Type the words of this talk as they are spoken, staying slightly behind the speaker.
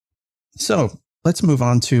So let's move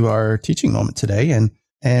on to our teaching moment today.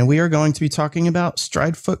 And we are going to be talking about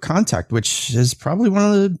stride foot contact, which is probably one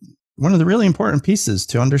of the really important pieces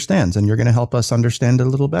to understand. And you're going to help us understand it a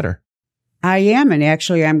little better. I am, and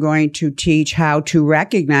actually I'm going to teach how to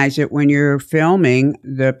recognize it when you're filming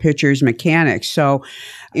the pitcher's mechanics. So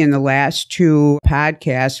in the last two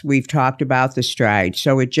podcasts, we've talked about the stride.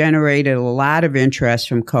 So it generated a lot of interest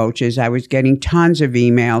from coaches. I was getting tons of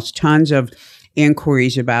emails, tons of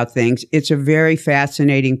inquiries about things. It's a very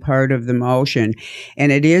fascinating part of the motion.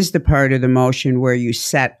 And it is the part of the motion where you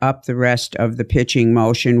set up the rest of the pitching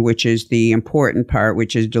motion, which is the important part,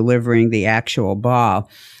 which is delivering the actual ball.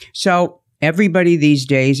 So everybody these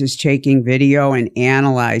days is taking video and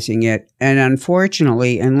analyzing it. And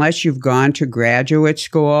unfortunately, unless you've gone to graduate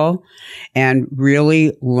school and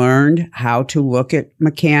really learned how to look at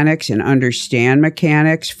mechanics and understand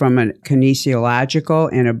mechanics from a kinesiological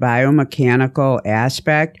and a biomechanical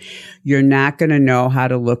aspect, you're not going to know how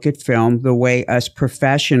to look at film the way us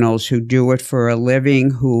professionals who do it for a living,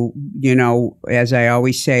 who, you know, as I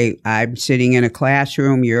always say, I'm sitting in a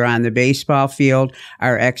classroom, you're on the baseball field,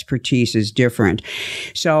 our expertise is different.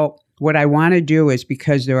 So what I want to do is,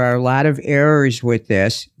 because there are a lot of errors with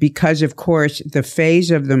this, because of course the phase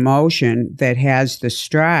of the motion that has the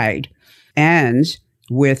stride ends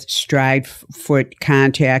with stride foot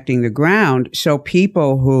contacting the ground. So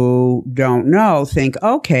people who don't know think,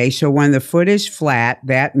 okay, so when the foot is flat,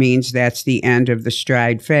 that means that's the end of the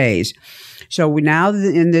stride phase. So now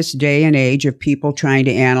in this day and age of people trying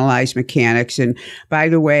to analyze mechanics, and by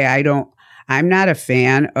the way, I'm not a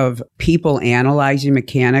fan of people analyzing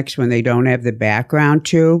mechanics when they don't have the background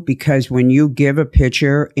to, because when you give a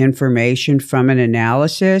pitcher information from an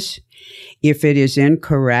analysis, if it is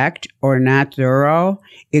incorrect or not thorough,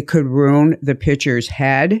 it could ruin the pitcher's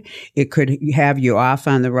head. It could have you off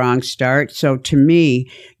on the wrong start. So to me,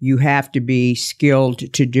 you have to be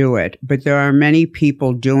skilled to do it. But there are many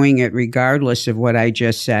people doing it regardless of what I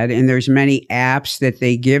just said. And there's many apps that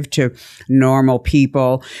they give to normal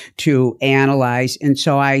people to analyze. And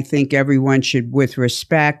so I think everyone should, with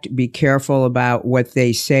respect, be careful about what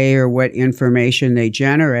they say or what information they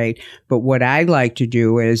generate. But what I'd like to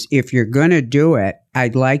do is, if you're going to do it,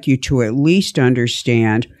 I'd like you to at least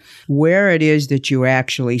understand where it is that you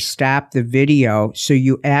actually stop the video so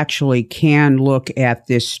you actually can look at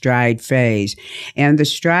this stride phase. And the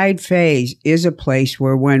stride phase is a place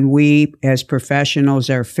where, when we as professionals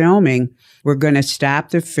are filming, we're going to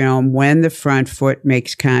stop the film when the front foot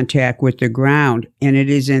makes contact with the ground. And it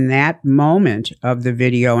is in that moment of the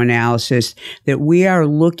video analysis that we are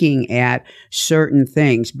looking at certain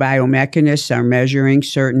things. Biomechanists are measuring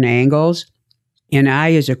certain angles. And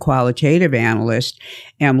I, as a qualitative analyst,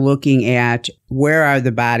 am looking at where are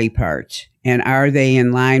the body parts and are they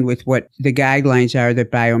in line with what the guidelines are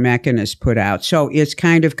that biomechanists put out. So it's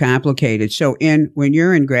kind of complicated. So when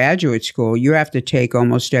you're in graduate school, you have to take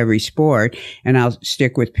almost every sport, and I'll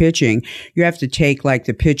stick with pitching. You have to take like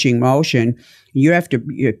the pitching motion. You have to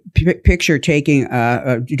picture doing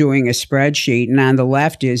a spreadsheet, and on the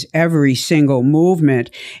left is every single movement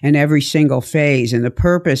and every single phase and the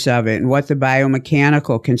purpose of it and what the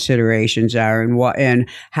biomechanical considerations are and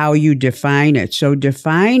how you define it. So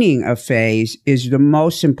defining a phase is the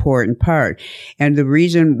most important part. And the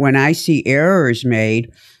reason when I see errors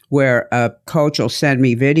made where a coach will send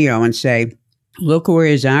me video and say, look where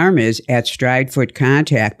his arm is at stride foot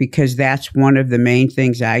contact, because that's one of the main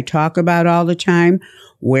things I talk about all the time.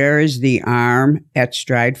 Where is the arm at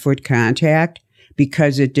stride foot contact?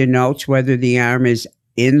 Because it denotes whether the arm is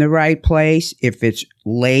in the right place, if it's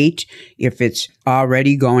late, if it's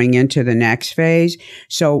already going into the next phase.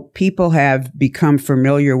 So people have become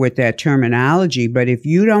familiar with that terminology, but if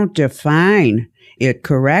you don't define it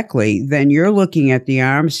correctly, then you're looking at the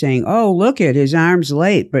arm saying, oh, look at his arm's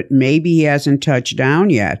late, but maybe he hasn't touched down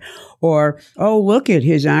yet. Or, oh, look at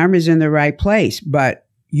his arm is in the right place, but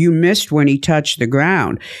you missed when he touched the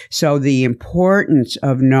ground. So the importance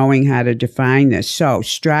of knowing how to define this. So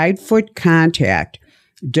stride foot contact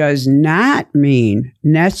does not mean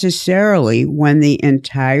necessarily when the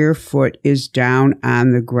entire foot is down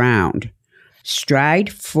on the ground.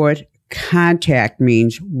 Stride foot contact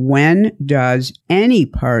means when does any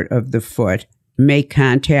part of the foot make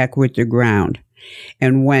contact with the ground.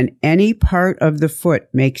 And when any part of the foot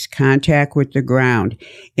makes contact with the ground,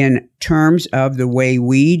 in terms of the way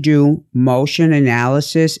we do motion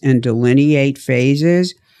analysis and delineate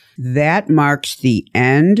phases, that marks the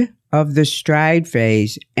end of the stride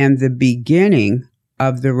phase and the beginning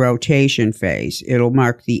of the rotation phase. It'll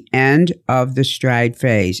mark the end of the stride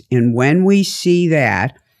phase. And when we see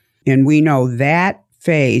that, and we know that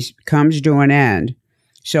phase comes to an end,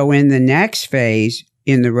 So in the next phase,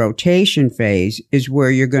 in the rotation phase, is where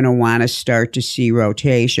you're going to want to start to see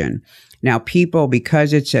rotation. Now, people,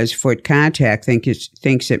 because it says foot contact,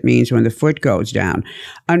 thinks it means when the foot goes down.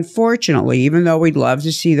 Unfortunately, even though we'd love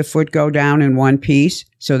to see the foot go down in one piece,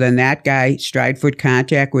 so then that guy, stride foot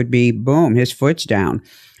contact would be, boom, his foot's down.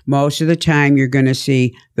 Most of the time, you're going to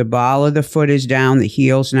see the ball of the foot is down, the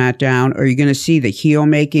heel's not down, or you're going to see the heel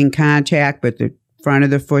making contact, but the front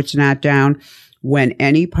of the foot's not down. When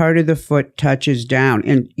any part of the foot touches down.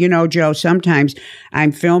 And, you know, Joe, sometimes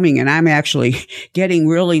I'm filming and I'm actually getting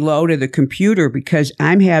really low to the computer because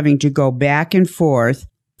I'm having to go back and forth,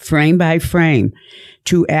 frame by frame,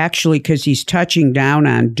 to actually, because he's touching down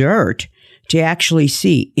on dirt, to actually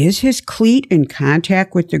see, is his cleat in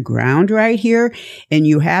contact with the ground right here? And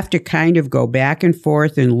you have to kind of go back and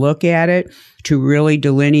forth and look at it to really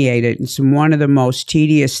delineate it. It's one of the most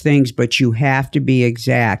tedious things, but you have to be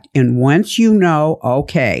exact. And once you know,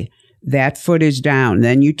 okay, that foot is down,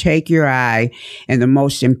 then you take your eye, and the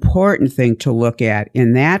most important thing to look at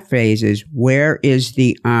in that phase is, where is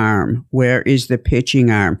the arm? Where is the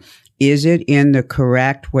pitching arm? Is it in the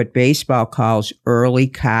correct, what baseball calls early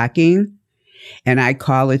cocking? And I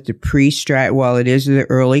call it the pre-stretch. Well, it is the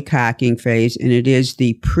early cocking phase, and it is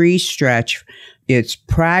the pre-stretch. It's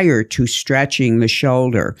prior to stretching the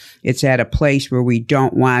shoulder. It's at a place where we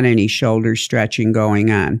don't want any shoulder stretching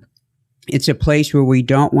going on. It's a place where we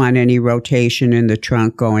don't want any rotation in the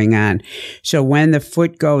trunk going on. So when the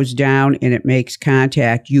foot goes down and it makes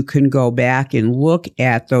contact, you can go back and look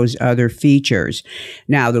at those other features.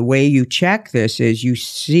 Now, the way you check this is you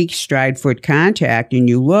seek stride foot contact and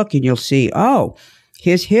you look and you'll see, oh,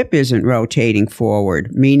 his hip isn't rotating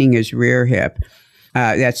forward, meaning his rear hip.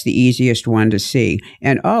 That's the easiest one to see.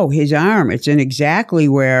 And, oh, his arm, it's in exactly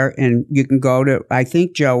where, and you can go to, I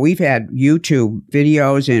think, Joe, we've had YouTube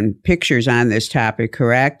videos and pictures on this topic,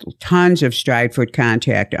 correct? Tons of stride foot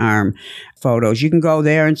contact arm photos. You can go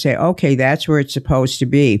there and say, okay, that's where it's supposed to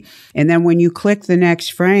be. And then when you click the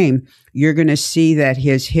next frame, you're going to see that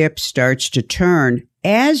his hip starts to turn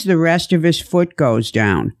as the rest of his foot goes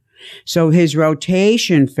down. So his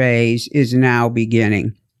rotation phase is now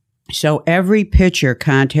beginning. So every pitcher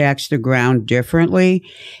contacts the ground differently,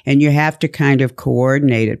 and you have to kind of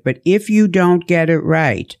coordinate it. But if you don't get it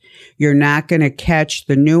right, you're not going to catch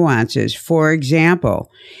the nuances. For example,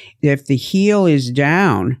 if the heel is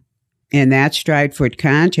down in that stride foot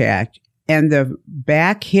contact and the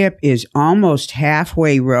back hip is almost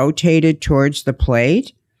halfway rotated towards the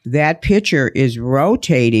plate, that pitcher is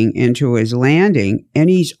rotating into his landing, and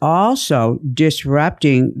he's also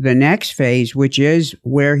disrupting the next phase, which is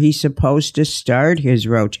where he's supposed to start his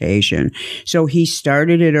rotation. So he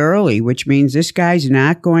started it early, which means this guy's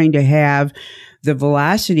not going to have the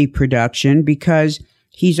velocity production because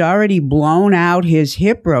he's already blown out his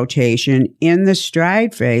hip rotation in the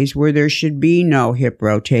stride phase where there should be no hip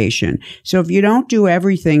rotation. So if you don't do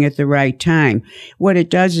everything at the right time, what it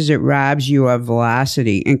does is it robs you of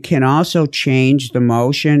velocity and can also change the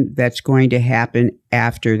motion that's going to happen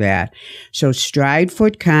after that. So stride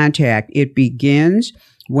foot contact, it begins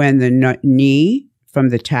when the knee, from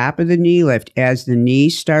the top of the knee lift, as the knee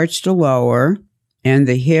starts to lower and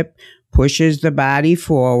the hip pushes the body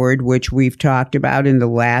forward, which we've talked about in the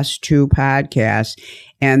last two podcasts,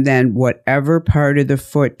 and then whatever part of the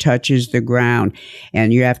foot touches the ground.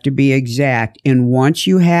 And you have to be exact. And once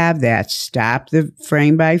you have that, stop the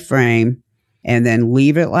frame by frame and then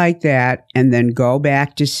leave it like that, and then go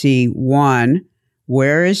back to see, one,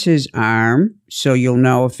 where is his arm? So you'll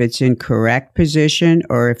know if it's in correct position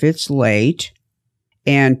or if it's late.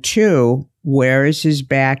 And two, where is his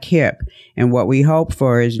back hip? And what we hope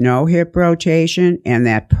for is no hip rotation and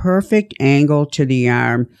that perfect angle to the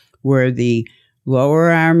arm where the lower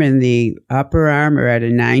arm and the upper arm are at a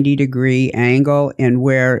 90-degree angle and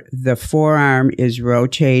where the forearm is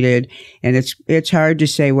rotated. And it's hard to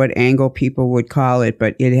say what angle people would call it,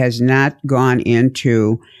 but it has not gone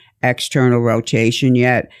into external rotation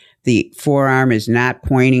yet. The forearm is not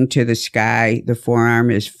pointing to the sky. The forearm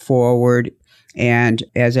is forward. And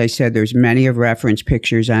as I said, there's many of reference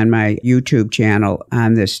pictures on my YouTube channel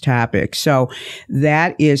on this topic. So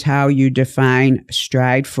that is how you define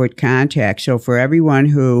stride foot contact. So for everyone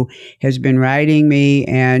who has been writing me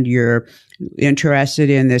and you're interested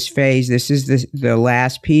in this phase, this is the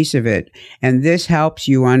last piece of it. And this helps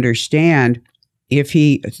you understand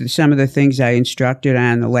some of the things I instructed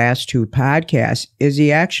on the last two podcasts, is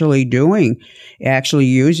he actually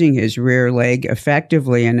using his rear leg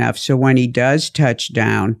effectively enough so when he does touch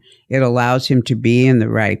down, it allows him to be in the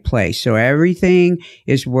right place. So everything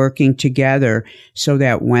is working together so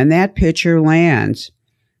that when that pitcher lands,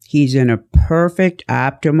 he's in a perfect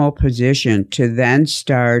optimal position to then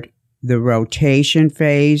start the rotation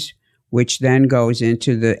phase, which then goes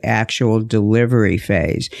into the actual delivery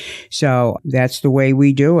phase. So that's the way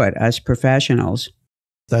we do it, us professionals.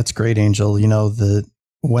 That's great, Angel.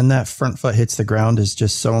 When that front foot hits the ground is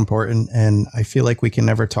just so important. And I feel like we can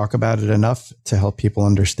never talk about it enough to help people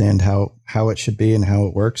understand how it should be and how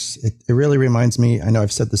it works. It really reminds me, I know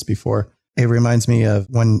I've said this before, it reminds me of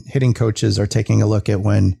when hitting coaches are taking a look at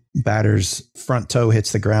when batters' front toe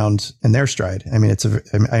hits the ground in their stride. I mean,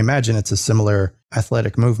 I imagine it's a similar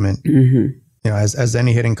athletic movement. Mm-hmm. As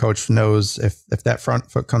any hitting coach knows, if that front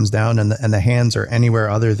foot comes down and the hands are anywhere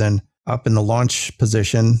other than up in the launch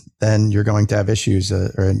position, then you're going to have issues.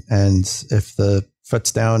 And if the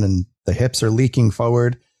foot's down and the hips are leaking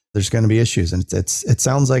forward, there's going to be issues. And it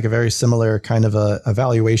sounds like a very similar kind of a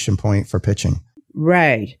evaluation point for pitching.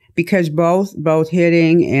 Right. Because both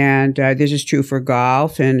hitting and this is true for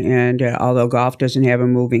golf, and although golf doesn't have a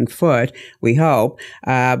moving foot, we hope,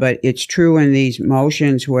 but it's true in these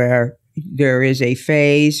motions where there is a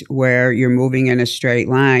phase where you're moving in a straight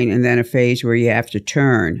line and then a phase where you have to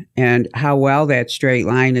turn. And how well that straight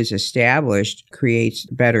line is established creates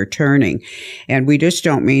better turning. And we just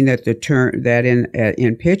don't mean that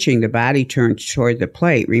in pitching, the body turns toward the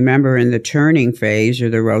plate. Remember, in the turning phase or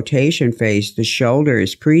the rotation phase, the shoulder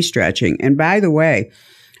is pre-stretching. And by the way,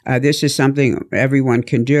 this is something everyone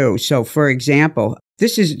can do. So, for example,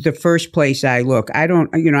 this is the first place I look.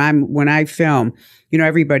 When I film,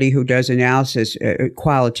 everybody who does analysis,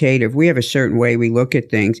 qualitative, we have a certain way we look at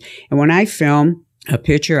things. And when I film a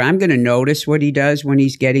pitcher, I'm going to notice what he does when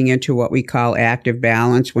he's getting into what we call active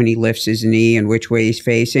balance, when he lifts his knee and which way he's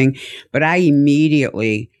facing. But I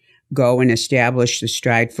immediately go and establish the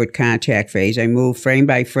stride foot contact phase. I move frame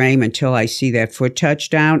by frame until I see that foot touch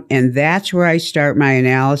down. And that's where I start my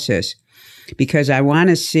analysis, because I want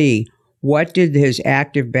to see what did his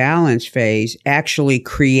active balance phase actually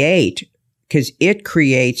create, because it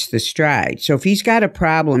creates the stride. So if he's got a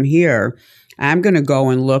problem here, I'm going to go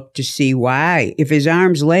and look to see why. If his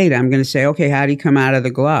arm's late, I'm going to say, okay, how did he come out of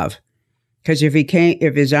the glove? Because if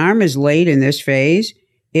his arm is late in this phase,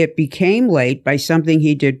 it became late by something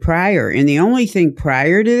he did prior. And the only thing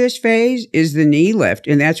prior to this phase is the knee lift.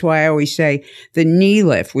 And that's why I always say the knee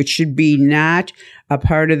lift, which should be not a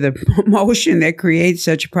part of the motion that creates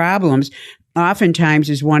such problems, oftentimes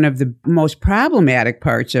is one of the most problematic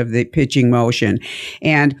parts of the pitching motion.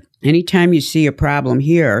 And anytime you see a problem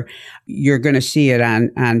here, you're going to see it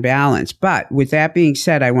on balance. But with that being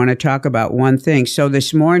said, I want to talk about one thing. So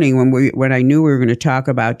this morning, when I knew we were going to talk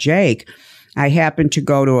about Jake, I happened to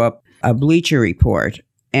go to a Bleacher Report,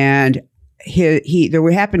 and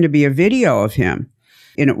there happened to be a video of him,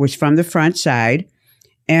 and it was from the front side.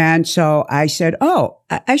 And so I said,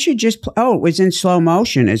 I should just, it was in slow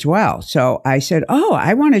motion as well. So I said,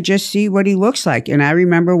 I want to just see what he looks like. And I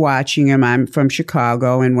remember watching him. I'm from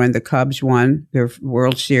Chicago. And when the Cubs won their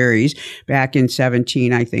World Series back in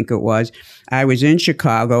 2017, I think it was, I was in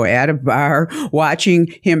Chicago at a bar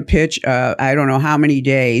watching him pitch, I don't know how many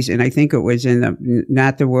days. And I think it was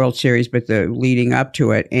not the World Series, but the leading up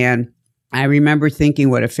to it. And I remember thinking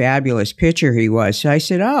what a fabulous pitcher he was. So I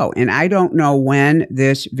said, and I don't know when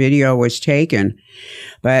this video was taken,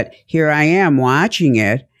 but here I am watching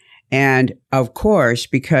it. And of course,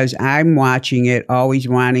 because I'm watching it, always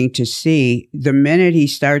wanting to see, the minute he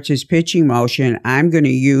starts his pitching motion, I'm going to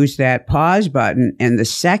use that pause button. And the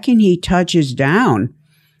second he touches down,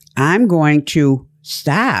 I'm going to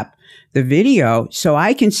stop the video so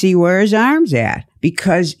I can see where his arm's at,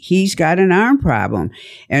 because he's got an arm problem.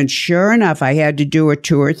 And sure enough, I had to do it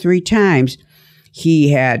 2 or 3 times.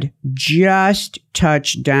 He had just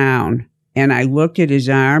touched down, and I looked at his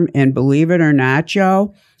arm, and believe it or not,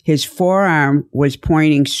 Joe, his forearm was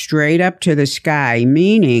pointing straight up to the sky,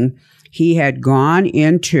 meaning he had gone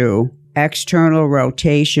into external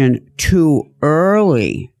rotation too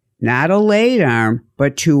early. Not a late arm,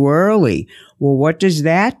 but too early. Well, what does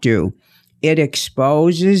that do? It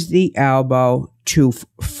exposes the elbow to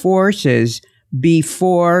forces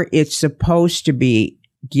before it's supposed to be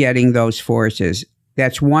getting those forces.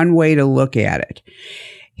 That's one way to look at it.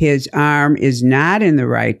 His arm is not in the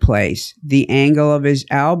right place. The angle of his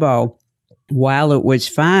elbow, while it was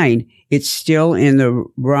fine, it's still in the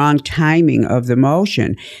wrong timing of the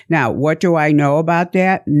motion. Now, what do I know about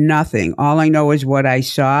that? Nothing. All I know is what I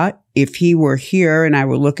saw. If he were here and I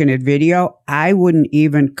were looking at video, I wouldn't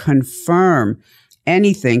even confirm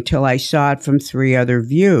anything till I saw it from 3 other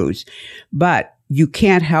views. But you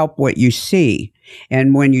can't help what you see.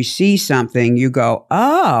 And when you see something, you go,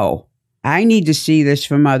 I need to see this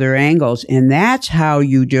from other angles. And that's how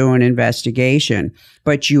you do an investigation.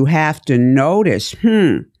 But you have to notice,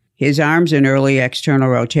 his arm's in early external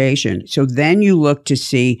rotation. So then you look to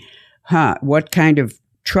see, what kind of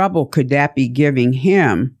trouble could that be giving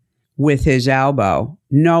him with his elbow,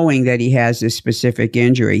 knowing that he has this specific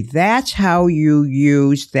injury. That's how you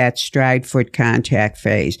use that stride foot contact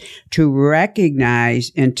phase, to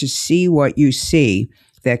recognize and to see what you see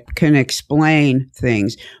that can explain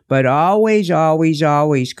things. But always, always,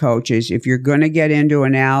 always, coaches, if you're going to get into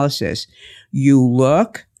analysis, you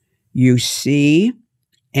look, you see,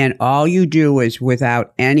 and all you do is,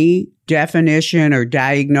 without any definition or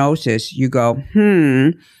diagnosis, you go,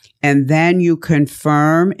 and then you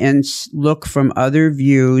confirm and look from other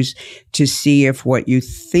views to see if what you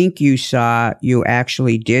think you saw, you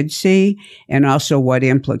actually did see, and also what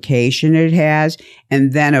implication it has.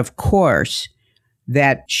 And then, of course,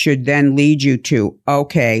 that should then lead you to,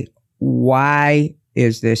 okay, why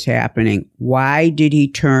is this happening? Why did he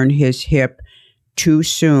turn his hip too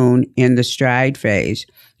soon in the stride phase?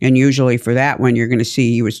 And usually for that one, you're going to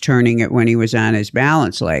see he was turning it when he was on his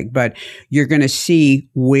balance leg. But you're going to see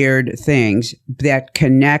weird things that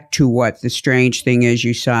connect to what the strange thing is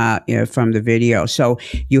you saw from the video. So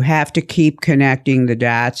you have to keep connecting the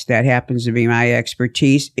dots. That happens to be my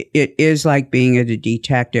expertise. It is like being a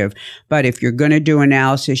detective. But if you're going to do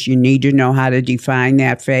analysis, you need to know how to define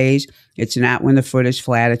that phase. It's not when the foot is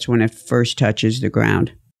flat. It's when it first touches the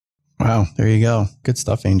ground. Wow. There you go. Good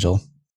stuff, Angel.